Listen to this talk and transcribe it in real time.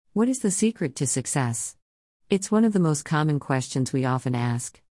What is the secret to success? It's one of the most common questions we often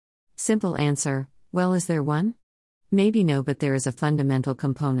ask. Simple answer, well, is there one? Maybe no, but there is a fundamental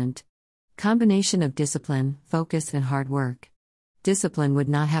component. Combination of discipline, focus, and hard work. Discipline would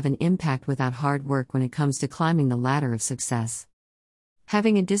not have an impact without hard work when it comes to climbing the ladder of success.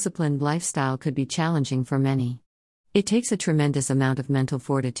 Having a disciplined lifestyle could be challenging for many. It takes a tremendous amount of mental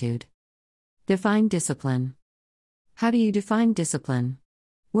fortitude. Define discipline. How do you define discipline?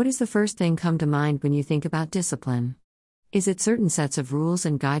 What is the first thing come to mind when you think about discipline? Is it certain sets of rules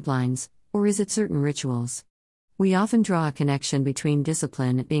and guidelines, or is it certain rituals? We often draw a connection between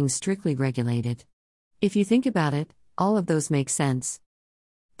discipline and being strictly regulated. If you think about it, all of those make sense.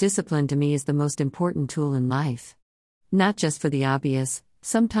 Discipline to me is the most important tool in life. Not just for the obvious,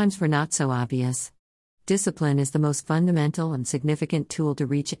 sometimes for not so obvious. Discipline is the most fundamental and significant tool to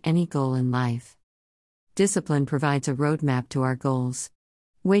reach any goal in life. Discipline provides a roadmap to our goals.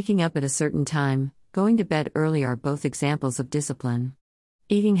 Waking up at a certain time, going to bed early are both examples of discipline.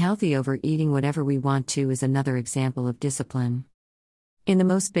 Eating healthy over eating whatever we want to is another example of discipline. In the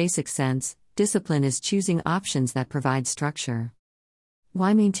most basic sense, discipline is choosing options that provide structure.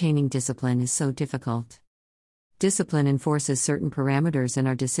 Why maintaining discipline is so difficult? Discipline enforces certain parameters in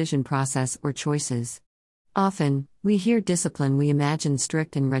our decision process or choices. Often, we hear discipline, we imagine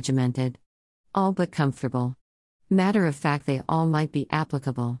strict and regimented. All but comfortable. Matter of fact, they all might be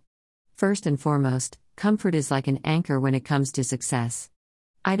applicable. First and foremost, comfort is like an anchor when it comes to success.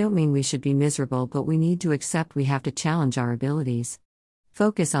 I don't mean we should be miserable, but we need to accept we have to challenge our abilities.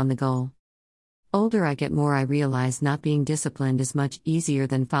 Focus on the goal. Older I get, more I realize not being disciplined is much easier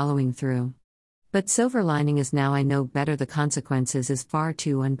than following through. But silver lining is now I know better, the consequences is far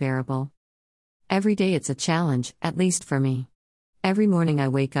too unbearable. Every day it's a challenge, at least for me. Every morning I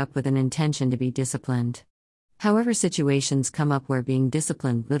wake up with an intention to be disciplined. However, situations come up where being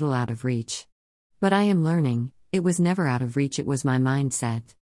disciplined little out of reach. But I am learning, it was never out of reach, it was my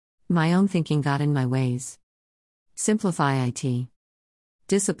mindset. My own thinking got in my ways. Simplify it.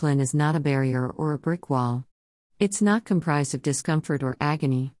 Discipline is not a barrier or a brick wall. It's not comprised of discomfort or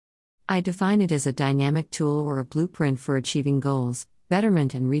agony. I define it as a dynamic tool or a blueprint for achieving goals,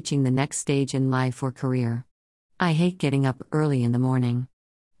 betterment, and reaching the next stage in life or career. I hate getting up early in the morning.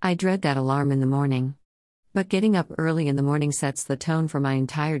 I dread that alarm in the morning. But getting up early in the morning sets the tone for my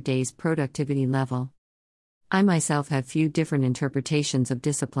entire day's productivity level. I myself have few different interpretations of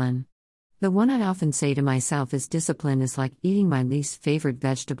discipline. The one I often say to myself is discipline is like eating my least favorite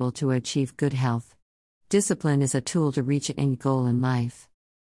vegetable to achieve good health. Discipline is a tool to reach any goal in life.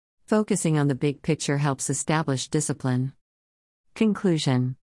 Focusing on the big picture helps establish discipline.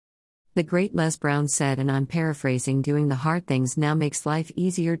 Conclusion. The great Les Brown said, and I'm paraphrasing, doing the hard things now makes life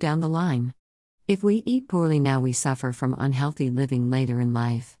easier down the line. If we eat poorly now, we suffer from unhealthy living later in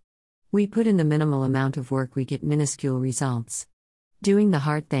life. We put in the minimal amount of work, we get minuscule results. Doing the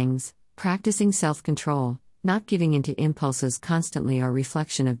hard things, practicing self-control, not giving into impulses constantly are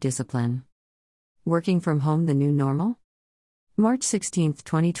reflection of discipline. Working from home, the new normal? March 16,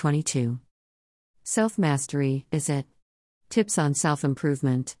 2022. Self-mastery, is it? Tips on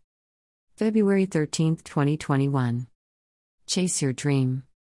self-improvement. February 13, 2021. Chase your dream.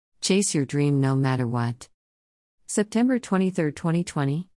 Chase your dream no matter what. September 23, 2020.